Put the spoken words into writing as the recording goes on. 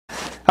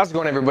How's it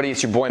going, everybody?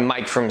 It's your boy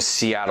Mike from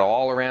Seattle,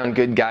 all-around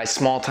good guy,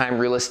 small-time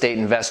real estate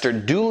investor,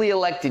 duly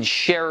elected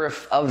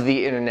sheriff of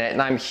the internet,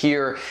 and I'm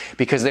here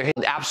because they're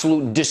the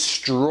absolute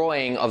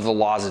destroying of the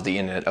laws of the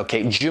internet,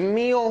 okay?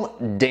 Jamil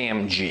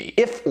Damji.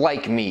 If,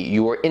 like me,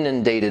 you are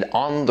inundated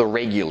on the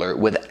regular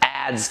with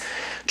ads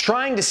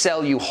trying to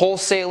sell you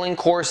wholesaling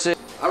courses,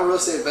 I'm a real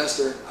estate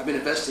investor. I've been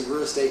investing in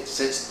real estate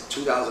since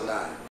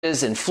 2009.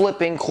 And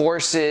flipping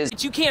courses.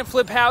 But you can't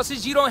flip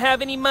houses, you don't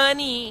have any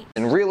money.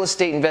 And real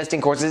estate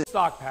investing courses.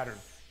 Stock pattern,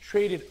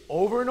 traded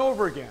over and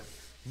over again,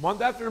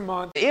 month after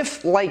month.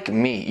 If, like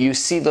me, you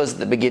see those at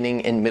the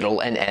beginning and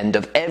middle and end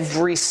of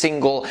every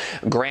single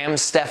Graham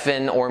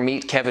Stephan or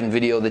Meet Kevin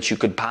video that you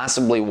could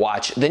possibly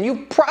watch, then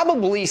you've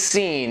probably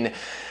seen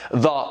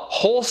the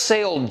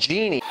wholesale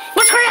Genie.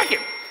 What's cracking?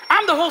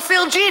 I'm the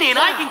wholesale Genie, and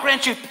I can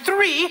grant you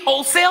 3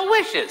 wholesale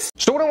wishes.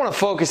 So what I want to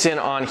focus in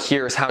on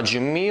here is how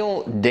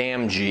Jamil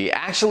Damji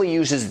actually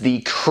uses the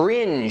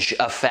cringe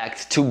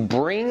effect to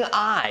bring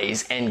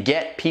eyes and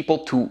get people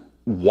to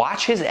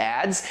watch his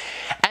ads,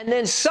 and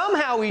then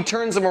somehow he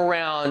turns them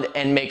around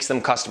and makes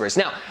them customers.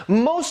 Now,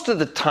 most of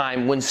the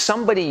time when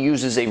somebody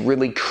uses a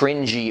really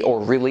cringy or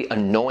really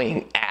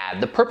annoying ad,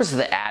 the purpose of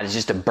the ad is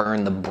just to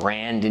burn the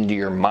brand into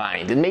your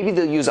mind, and maybe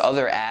they'll use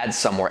other ads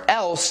somewhere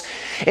else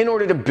in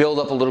order to build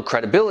up a little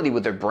credibility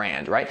with their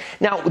brand, right?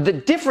 Now, the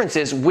difference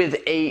is with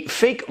a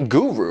fake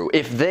guru,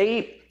 if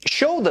they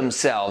show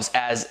themselves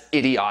as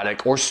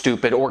idiotic or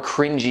stupid or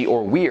cringy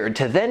or weird,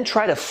 to then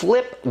try to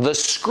flip the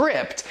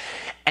script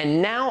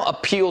and now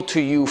appeal to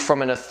you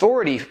from an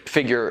authority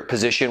figure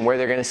position where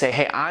they're going to say,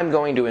 hey, I'm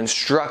going to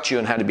instruct you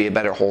on how to be a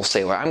better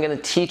wholesaler. I'm going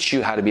to teach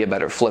you how to be a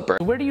better flipper.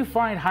 Where do you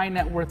find high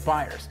net worth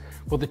buyers?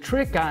 Well, the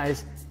trick,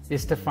 guys,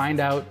 is to find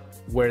out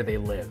where they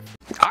live.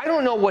 I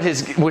don't know what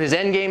his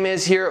end game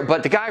is here,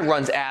 but the guy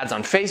runs ads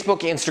on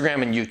Facebook,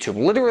 Instagram, and YouTube.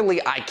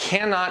 Literally, I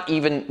cannot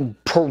even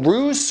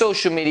peruse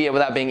social media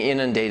without being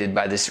inundated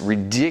by this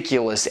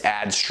ridiculous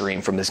ad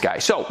stream from this guy.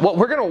 So what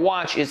we're gonna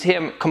watch is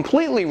him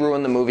completely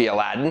ruin the movie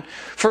Aladdin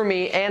for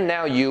me, and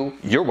now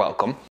you're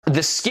welcome.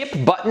 The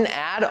skip button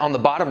ad on the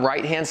bottom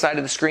right-hand side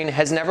of the screen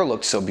has never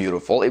looked so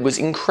beautiful. It was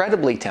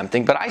incredibly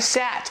tempting, but I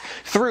sat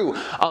through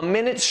a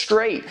minute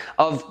straight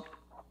of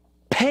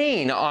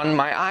pain on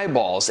my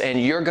eyeballs,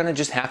 and you're gonna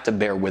just have to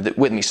bear with it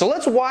with me. So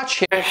let's watch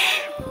him.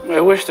 I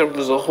wish there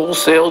was a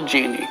wholesale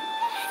Genie.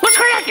 What's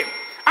cracking?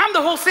 I'm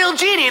the wholesale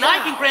Genie, and I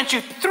can grant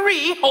you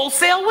 3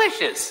 wholesale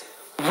wishes.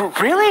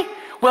 Really?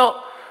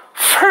 Well,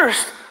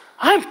 first,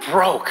 I'm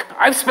broke.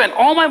 I've spent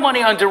all my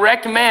money on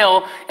direct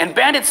mail and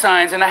bandit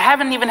signs, and I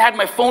haven't even had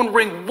my phone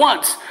ring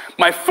once.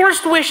 My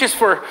first wish is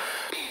for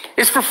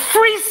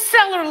free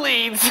seller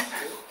leads.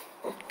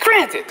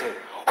 Granted.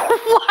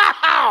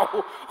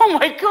 Wow! Oh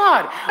my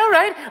God! All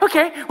right,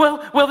 okay.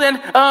 Well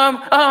then,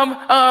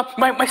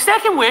 my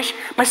second wish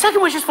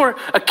is for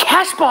a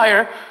cash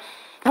buyer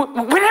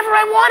whenever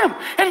I want him,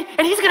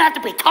 and he's gonna have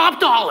to pay top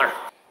dollar.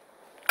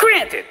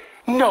 Granted.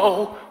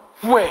 No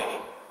way.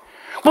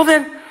 Well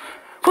then,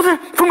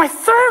 for my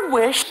third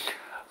wish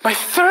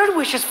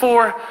is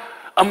for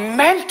a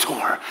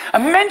mentor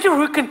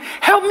who can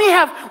help me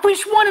have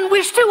wish 1 and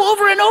wish 2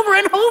 over and over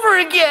and over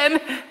again.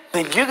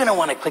 Then you're gonna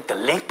want to click the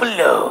link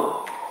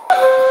below.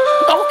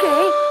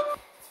 Okay.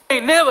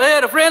 Ain't never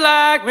had a friend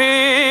like me.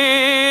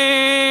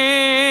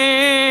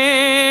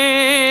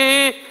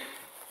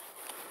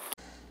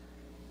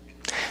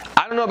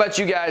 I don't know about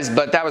you guys,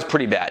 but that was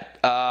pretty bad.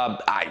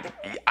 I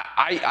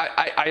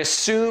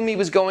assume he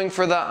was going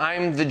for the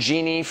I'm the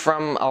Genie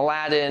from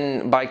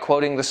Aladdin by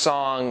quoting the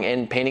song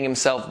and painting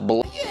himself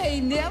blue. You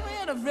ain't never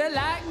had a friend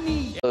like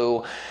me.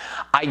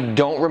 I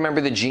don't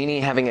remember the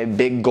Genie having a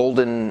big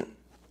golden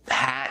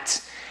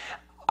hat.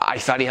 I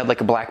thought he had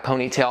like a black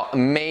ponytail.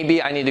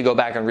 Maybe I need to go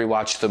back and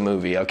rewatch the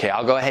movie. Okay,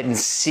 I'll go ahead and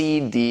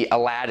cede the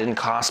Aladdin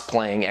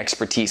cosplaying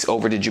expertise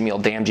over to Jamil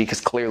Damji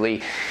because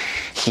clearly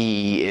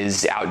he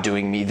is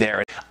outdoing me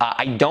there.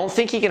 I don't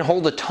think he can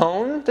hold a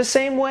tone the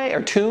same way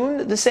or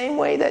tune the same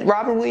way that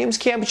Robin Williams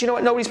can, but you know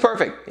what? Nobody's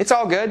perfect. It's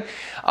all good.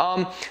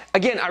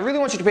 Again, I really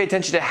want you to pay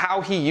attention to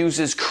how he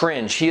uses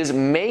cringe. He is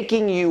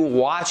making you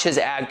watch his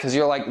ad because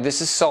you're like,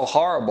 this is so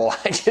horrible.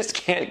 I just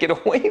can't get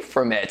away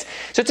from it.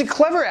 So it's a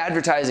clever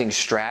advertising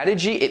strategy.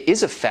 It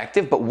is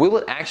effective, but will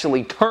it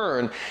actually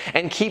turn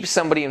and keep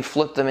somebody and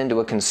flip them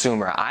into a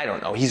consumer? I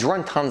don't know. He's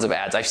run tons of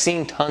ads. I've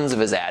seen tons of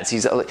his ads.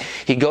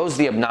 He goes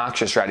the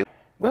obnoxious strategy.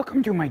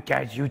 Welcome to my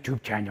dad's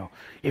YouTube channel.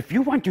 If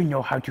you want to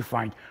know how to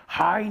find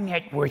high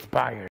net worth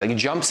buyers. He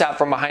jumps out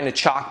from behind a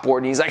chalkboard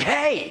and he's like,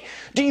 hey,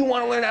 do you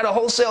want to learn how to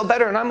wholesale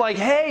better? And I'm like,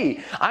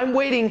 hey, I'm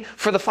waiting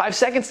for the 5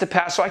 seconds to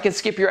pass so I can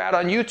skip your ad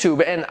on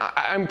YouTube, and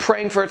I'm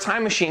praying for a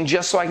time machine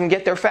just so I can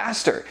get there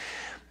faster.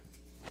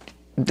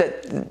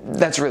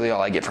 That's really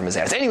all I get from his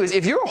ads. Anyways,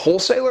 if you're a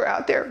wholesaler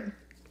out there,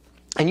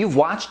 and you've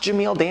watched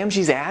Jamil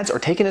Damji's ads or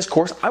taken his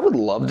course, I would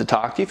love to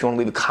talk to you if you want to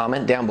leave a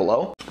comment down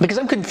below, because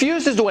I'm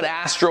confused as to what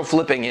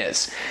astroflipping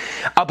is.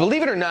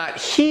 Believe it or not,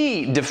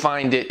 he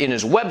defined it in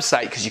his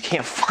website because you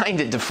can't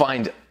find it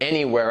defined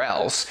anywhere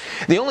else.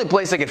 The only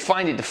place I could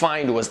find it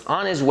defined was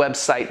on his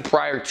website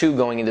prior to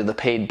going into the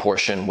paid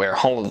portion where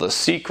all of the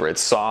secret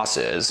sauce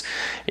is.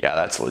 Yeah,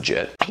 that's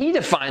legit. He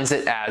defines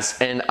it as,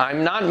 and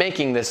I'm not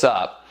making this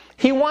up,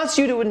 he wants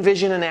you to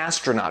envision an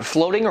astronaut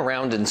floating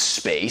around in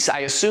space, I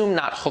assume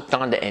not hooked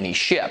onto any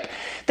ship.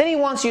 Then he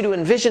wants you to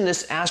envision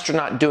this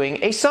astronaut doing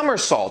a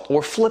somersault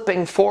or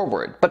flipping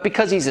forward. But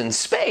because he's in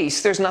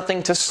space, there's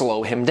nothing to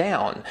slow him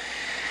down.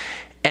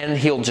 And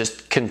he'll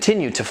just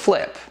continue to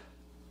flip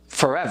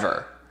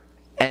forever.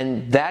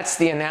 And that's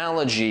the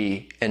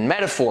analogy and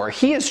metaphor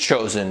he has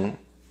chosen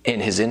in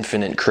his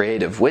infinite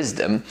creative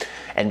wisdom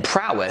and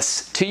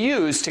prowess to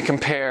use to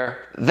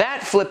compare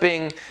that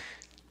flipping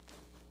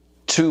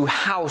to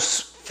house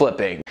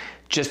flipping.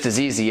 Just as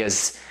easy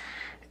as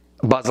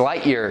Buzz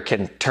Lightyear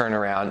can turn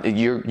around.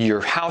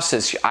 Your house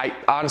is,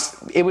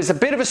 honestly, it was a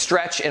bit of a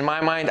stretch in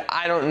my mind.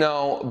 I don't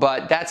know,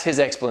 but that's his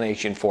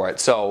explanation for it.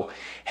 So,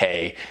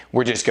 hey,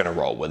 we're just gonna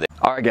roll with it.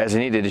 All right, guys, I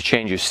needed to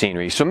change your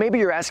scenery. So maybe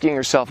you're asking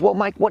yourself, well,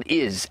 Mike, what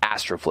is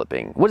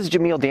astroflipping? What does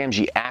Jamil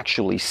Damji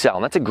actually sell?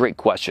 And that's a great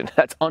question.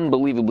 That's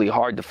unbelievably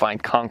hard to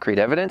find concrete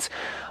evidence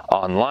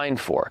online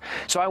for.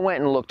 So I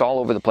went and looked all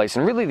over the place,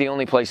 and really the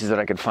only places that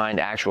I could find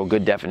actual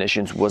good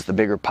definitions was the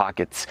Bigger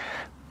Pockets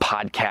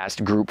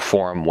podcast group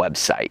forum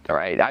website. All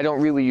right, I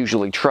don't really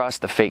usually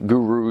trust the fake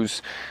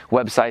gurus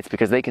websites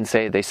because they can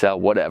say they sell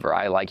whatever.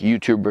 I like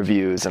YouTube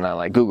reviews, and I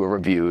like Google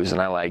reviews, and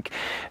I like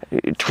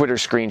Twitter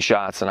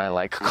screenshots, and I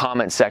like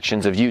comment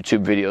sections of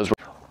YouTube videos,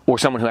 or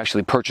someone who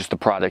actually purchased the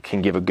product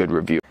can give a good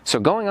review. So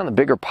going on the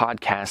Bigger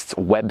Podcasts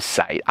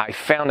website, I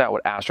found out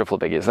what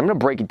astroflipping is. I'm going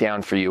to break it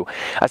down for you.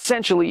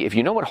 Essentially, if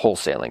you know what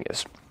wholesaling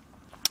is,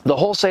 the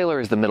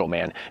wholesaler is the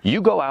middleman. You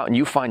go out and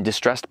you find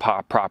distressed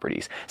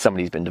properties.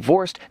 Somebody's been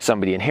divorced,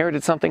 somebody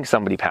inherited something,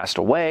 somebody passed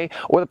away,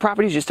 or the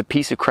property's just a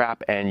piece of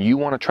crap and you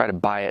want to try to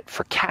buy it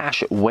for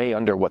cash way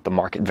under what the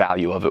market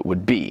value of it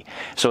would be.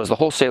 So as the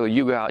wholesaler,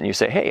 you go out and you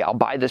say, hey, I'll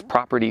buy this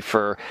property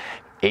for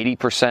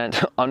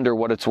 80% under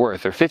what it's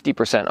worth or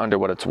 50% under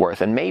what it's worth.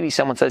 And maybe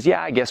someone says,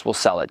 yeah, I guess we'll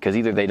sell it, because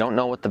either they don't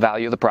know what the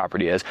value of the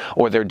property is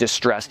or they're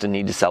distressed and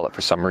need to sell it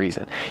for some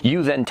reason.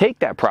 You then take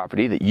that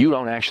property that you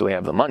don't actually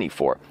have the money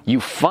for. You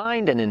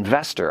find an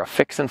investor, a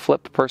fix and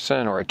flip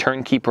person or a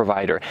turnkey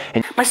provider.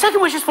 And My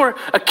second wish is for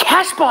a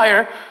cash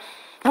buyer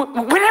whenever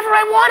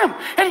I want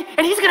him.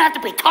 And he's going to have to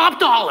pay top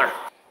dollar.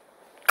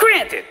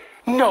 Granted,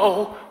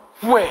 no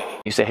way.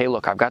 You say, hey,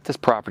 look, I've got this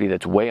property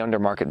that's way under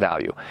market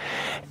value.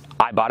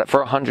 I bought it for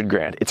 100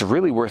 grand. It's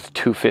really worth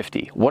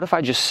 250. What if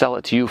I just sell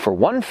it to you for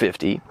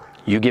 150?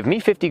 You give me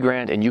 50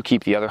 grand and you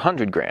keep the other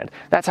 100 grand.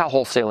 That's how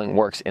wholesaling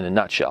works in a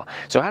nutshell.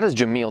 So how does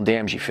Jamil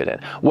Damji fit in?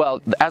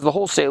 Well, as the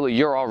wholesaler,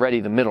 you're already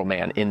the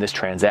middleman in this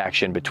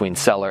transaction between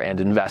seller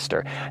and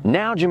investor.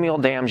 Now Jamil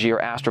Damji or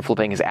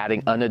astroflipping is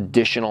adding an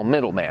additional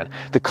middleman.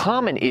 The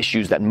common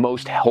issues that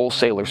most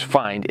wholesalers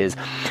find is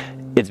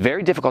it's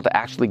very difficult to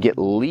actually get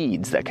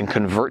leads that can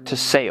convert to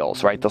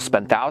sales, right? They'll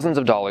spend thousands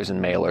of dollars in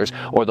mailers,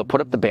 or they'll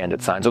put up the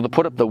bandit signs, or they'll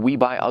put up the We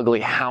Buy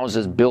Ugly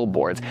Houses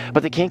billboards,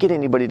 but they can't get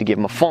anybody to give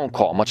them a phone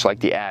call, much like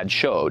the ad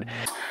showed.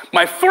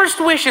 My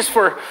first wish is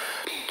for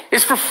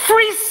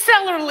free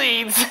seller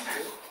leads.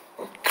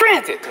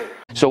 Granted.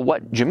 So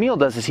what Jamil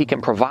does is he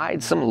can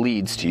provide some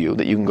leads to you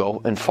that you can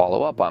go and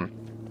follow up on.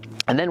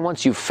 And then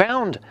once you've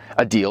found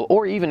a deal,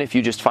 or even if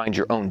you just find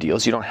your own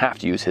deals, you don't have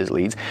to use his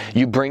leads,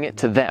 you bring it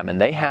to them,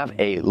 and they have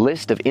a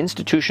list of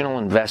institutional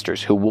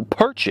investors who will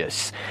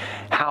purchase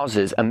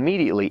houses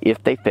immediately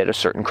if they fit a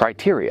certain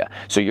criteria.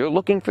 So you're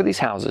looking for these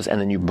houses,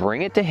 and then you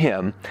bring it to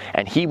him,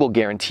 and he will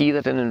guarantee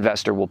that an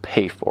investor will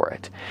pay for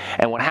it.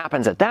 And what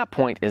happens at that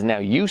point is now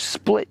you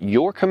split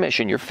your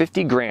commission, your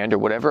 50 grand or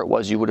whatever it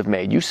was you would have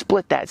made, you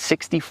split that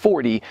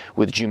 60-40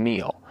 with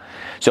Jamil.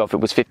 So if it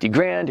was 50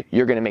 grand,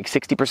 you're going to make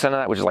 60% of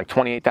that, which is like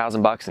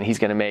 28,000 bucks, and he's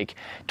going to make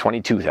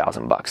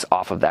 22,000 bucks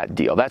off of that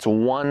deal. That's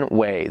one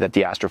way that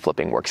the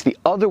astroflipping works. The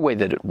other way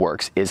that it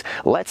works is,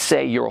 let's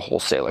say you're a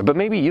wholesaler, but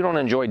maybe you don't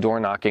enjoy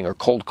door knocking or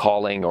cold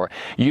calling, or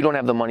you don't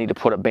have the money to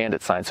put up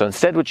bandit signs. So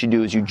instead what you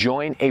do is you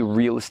join a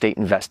real estate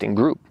investing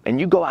group, and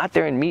you go out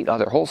there and meet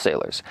other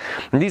wholesalers.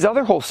 And these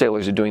other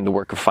wholesalers are doing the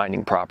work of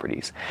finding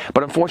properties,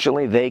 but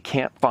unfortunately they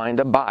can't find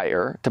a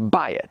buyer to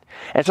buy it.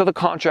 And so the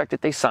contract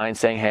that they sign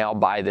saying, hey, I'll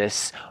buy this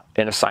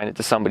and assign it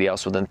to somebody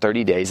else within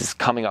 30 days is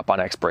coming up on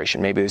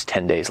expiration. Maybe there's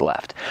 10 days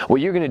left.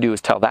 What you're going to do is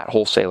tell that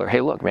wholesaler,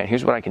 hey, look, man,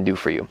 here's what I can do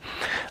for you.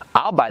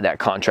 I'll buy that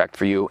contract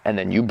for you, and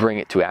then you bring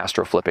it to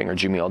astroflipping or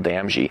Jamil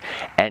Damji,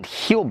 and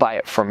he'll buy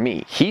it from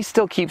me. He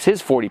still keeps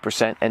his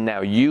 40%, and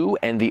now you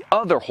and the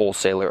other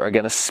wholesaler are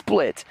going to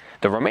split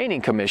the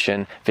remaining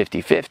commission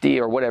 50-50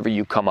 or whatever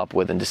you come up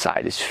with and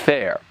decide is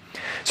fair.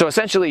 So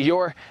essentially,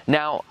 you're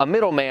now a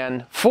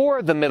middleman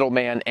for the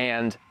middleman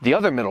and the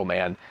other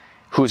middleman,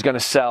 who's going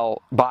to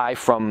buy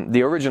from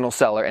the original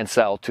seller and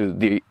sell to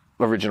the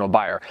original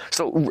buyer.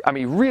 So, I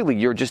mean, really,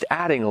 you're just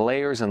adding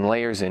layers and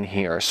layers in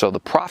here. So the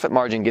profit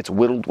margin gets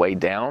whittled way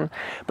down.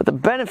 But the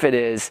benefit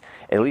is,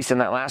 at least in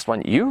that last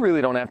one, you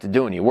really don't have to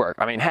do any work.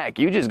 I mean, heck,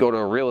 you just go to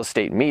a real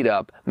estate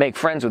meetup, make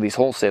friends with these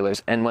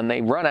wholesalers, and when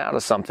they run out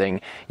of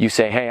something, you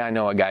say, hey, I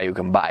know a guy who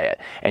can buy it.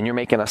 And you're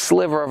making a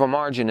sliver of a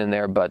margin in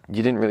there, but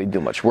you didn't really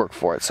do much work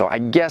for it. So I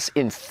guess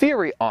in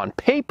theory, on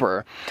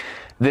paper,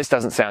 this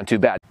doesn't sound too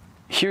bad.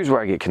 Here's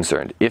where I get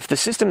concerned. If the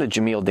system that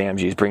Jamil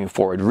Damji is bringing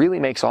forward really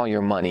makes all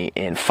your money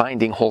in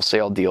finding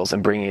wholesale deals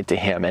and bringing it to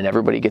him and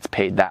everybody gets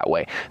paid that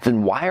way,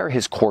 then why are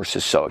his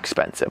courses so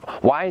expensive?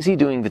 Why is he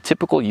doing the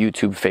typical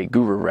YouTube fake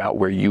guru route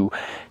where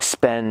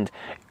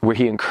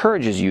he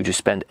encourages you to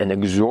spend an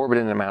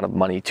exorbitant amount of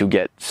money to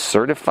get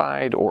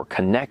certified or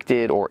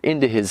connected or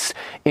into his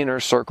inner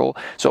circle?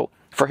 So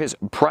for his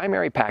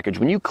primary package,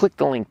 when you click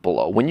the link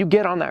below, when you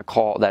get on that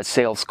call, that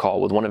sales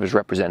call with one of his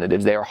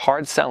representatives, they are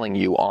hard selling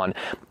you on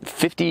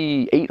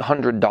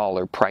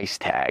 $5,800 price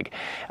tag.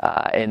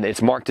 And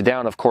it's marked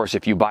down, of course,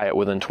 if you buy it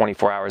within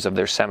 24 hours of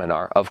their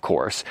seminar, of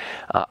course.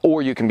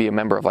 Or you can be a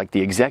member of like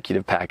the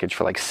executive package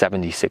for like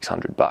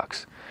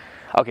 $7,600.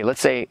 Okay,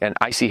 let's say, and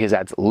I see his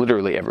ads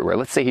literally everywhere.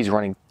 Let's say he's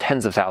running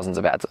tens of thousands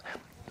of ads,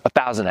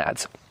 1,000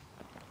 ads.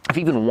 If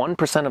even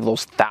 1% of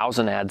those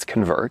 1,000 ads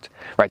convert,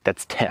 right,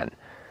 that's 10.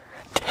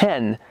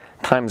 10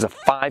 times a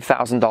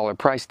 $5,000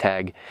 price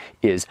tag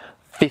is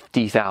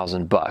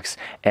 $50,000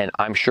 and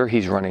I'm sure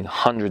he's running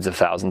hundreds of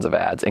thousands of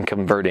ads and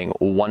converting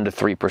 1 to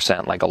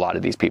 3% like a lot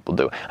of these people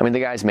do. I mean, the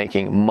guy's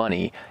making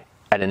money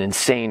at an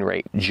insane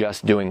rate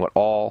just doing what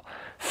all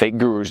fake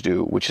gurus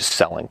do, which is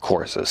selling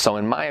courses. So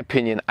in my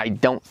opinion, I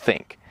don't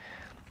think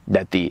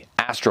that the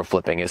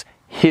Astroflipping is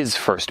his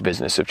first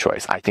business of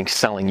choice. I think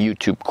selling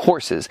YouTube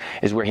courses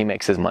is where he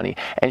makes his money.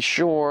 And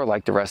sure,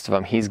 like the rest of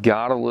them, he's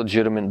got a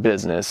legitimate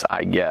business,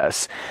 I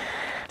guess,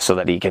 so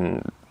that he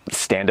can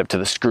stand up to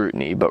the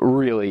scrutiny, but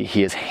really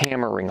he is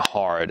hammering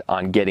hard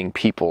on getting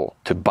people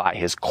to buy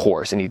his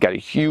course, and he's got a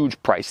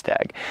huge price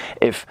tag.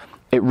 If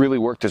it really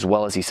worked as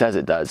well as he says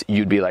it does,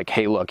 you'd be like,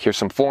 hey, look, here's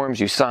some forms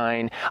you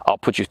sign, I'll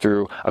put you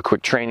through a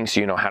quick training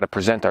so you know how to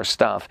present our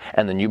stuff,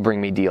 and then you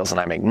bring me deals and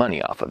I make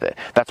money off of it.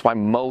 That's why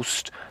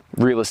most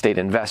real estate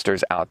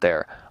investors out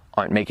there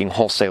aren't making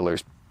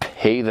wholesalers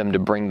pay them to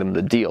bring them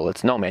the deal.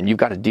 It's, no, man, you've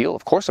got a deal,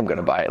 of course I'm going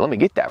to buy it, let me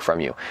get that from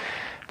you.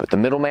 But the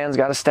middleman's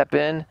got to step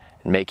in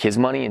and make his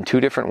money in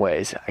 2 different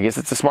ways. I guess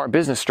it's a smart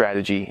business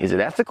strategy. Is it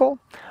ethical?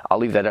 I'll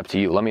leave that up to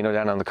you. Let me know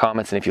down in the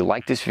comments, and if you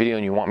like this video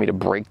and you want me to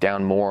break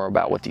down more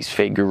about what these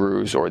fake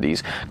gurus or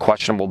these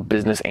questionable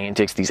business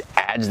antics, these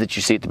ads that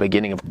you see at the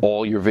beginning of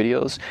all your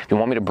videos, if you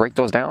want me to break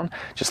those down,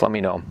 just let me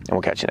know, and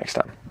we'll catch you next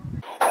time.